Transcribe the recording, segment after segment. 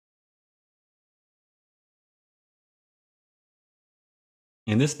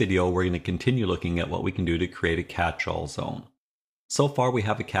In this video, we're going to continue looking at what we can do to create a catch-all zone. So far, we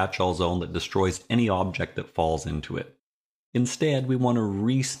have a catch-all zone that destroys any object that falls into it. Instead, we want to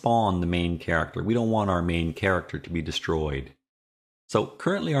respawn the main character. We don't want our main character to be destroyed. So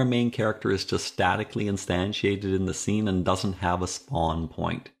currently our main character is just statically instantiated in the scene and doesn't have a spawn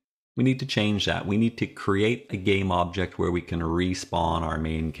point. We need to change that. We need to create a game object where we can respawn our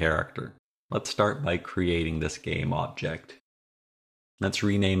main character. Let's start by creating this game object. Let's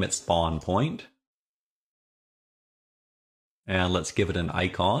rename it spawn point. And let's give it an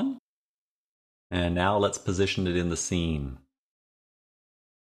icon. And now let's position it in the scene.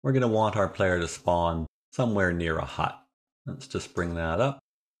 We're going to want our player to spawn somewhere near a hut. Let's just bring that up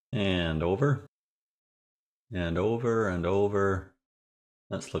and over and over and over.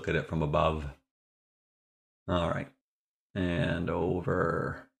 Let's look at it from above. All right. And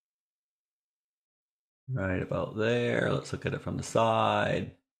over. Right about there. Let's look at it from the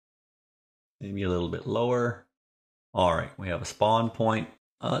side. Maybe a little bit lower. All right. We have a spawn point.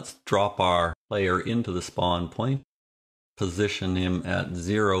 Let's drop our player into the spawn point. Position him at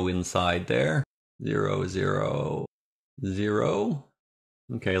 0 inside there. 0, 0, 0.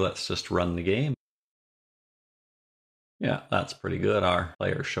 Okay, let's just run the game. Yeah, that's pretty good. Our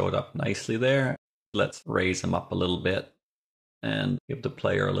player showed up nicely there. Let's raise him up a little bit and give the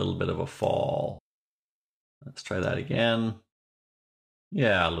player a little bit of a fall. Let's try that again.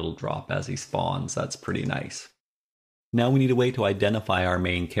 Yeah, a little drop as he spawns. That's pretty nice. Now we need a way to identify our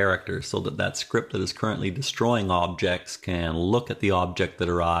main character so that that script that is currently destroying objects can look at the object that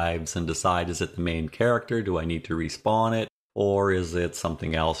arrives and decide, is it the main character? Do I need to respawn it? Or is it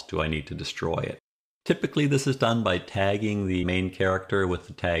something else? Do I need to destroy it? Typically this is done by tagging the main character with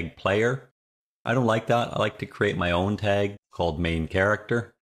the tag player. I don't like that. I like to create my own tag called main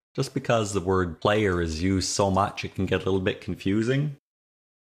character. Just because the word player is used so much, it can get a little bit confusing.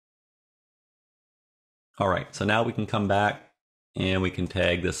 All right, so now we can come back and we can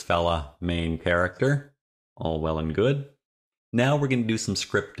tag this fella main character. All well and good. Now we're going to do some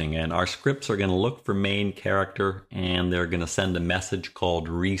scripting, and our scripts are going to look for main character and they're going to send a message called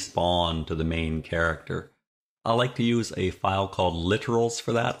respawn to the main character. I like to use a file called literals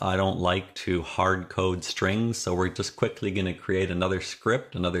for that. I don't like to hard code strings, so we're just quickly going to create another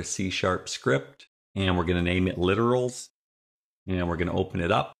script, another C# script, and we're going to name it literals. And we're going to open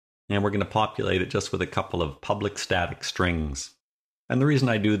it up. And we're going to populate it just with a couple of public static strings. And the reason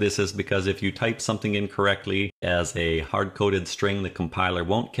I do this is because if you type something incorrectly as a hard-coded string, the compiler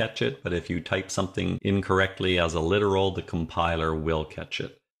won't catch it. But if you type something incorrectly as a literal, the compiler will catch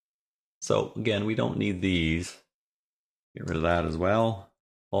it. So again, we don't need these. Get rid of that as well.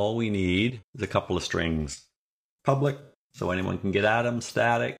 All we need is a couple of strings. Public, so anyone can get at them.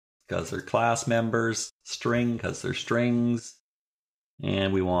 Static, because they're class members. String, because they're strings.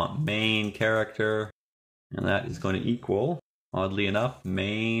 And we want main character, and that is going to equal, oddly enough,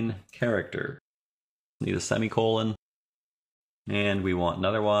 main character. Need a semicolon, and we want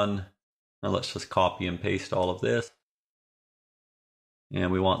another one. Now let's just copy and paste all of this.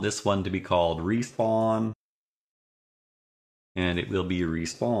 And we want this one to be called respawn, and it will be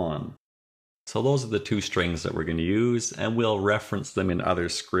respawn. So those are the two strings that we're going to use, and we'll reference them in other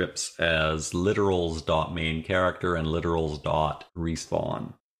scripts as literals.mainCharacter and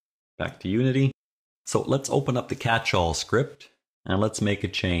literals.respawn. Back to Unity. So let's open up the catch-all script and let's make a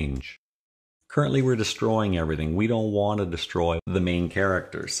change. Currently we're destroying everything. We don't want to destroy the main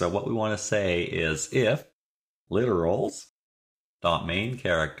character. So what we want to say is if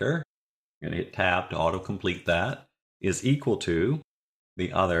literals.mainCharacter, I'm going to hit tab to autocomplete that, is equal to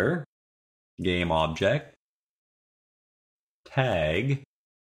the other game object, tag,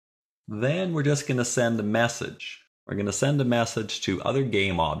 then we're just going to send a message. We're going to send a message to other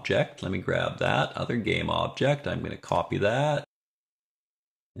game object. Let me grab that, other game object. I'm going to copy that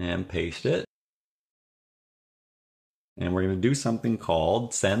and paste it. And we're going to do something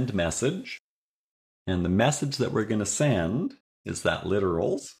called send message. And the message that we're going to send is that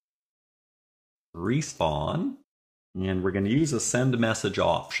literals respawn. And we're going to use a send message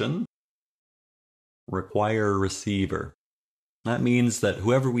option. Require receiver. That means that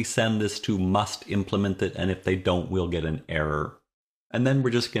whoever we send this to must implement it, and if they don't, we'll get an error. And then we're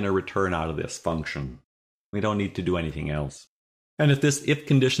just going to return out of this function. We don't need to do anything else. And if this if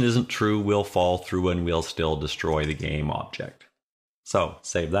condition isn't true, we'll fall through and we'll still destroy the game object. So,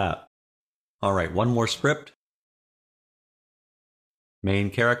 save that. All right, one more script.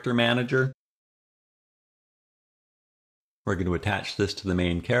 Main character manager. We're going to attach this to the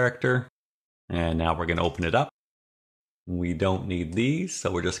main character. And now we're going to open it up. We don't need these,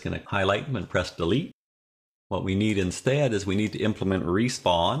 so we're just going to highlight them and press delete. What we need instead is we need to implement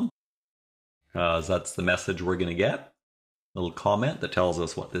respawn, because that's the message we're going to get. A little comment that tells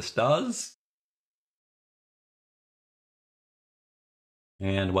us what this does.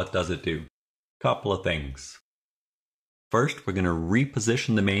 And what does it do? Couple of things. First, we're going to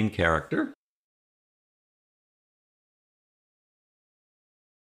reposition the main character.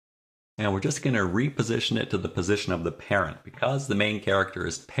 And we're just going to reposition it to the position of the parent. Because the main character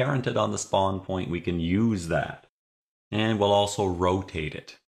is parented on the spawn point, we can use that. And we'll also rotate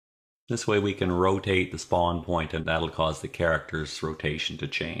it. This way we can rotate the spawn point, and that'll cause the character's rotation to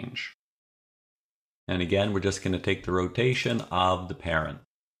change. And again, we're just going to take the rotation of the parent.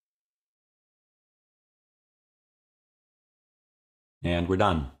 And we're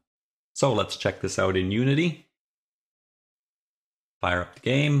done. So let's check this out in Unity. Fire up the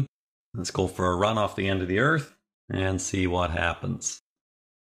game. Let's go for a run off the end of the Earth and see what happens.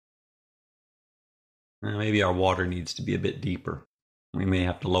 Maybe our water needs to be a bit deeper. We may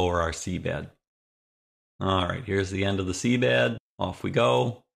have to lower our seabed. Alright, here's the end of the seabed. Off we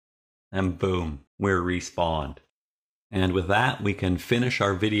go. And boom, we're respawned. And with that, we can finish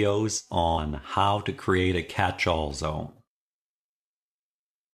our videos on how to create a catch-all zone.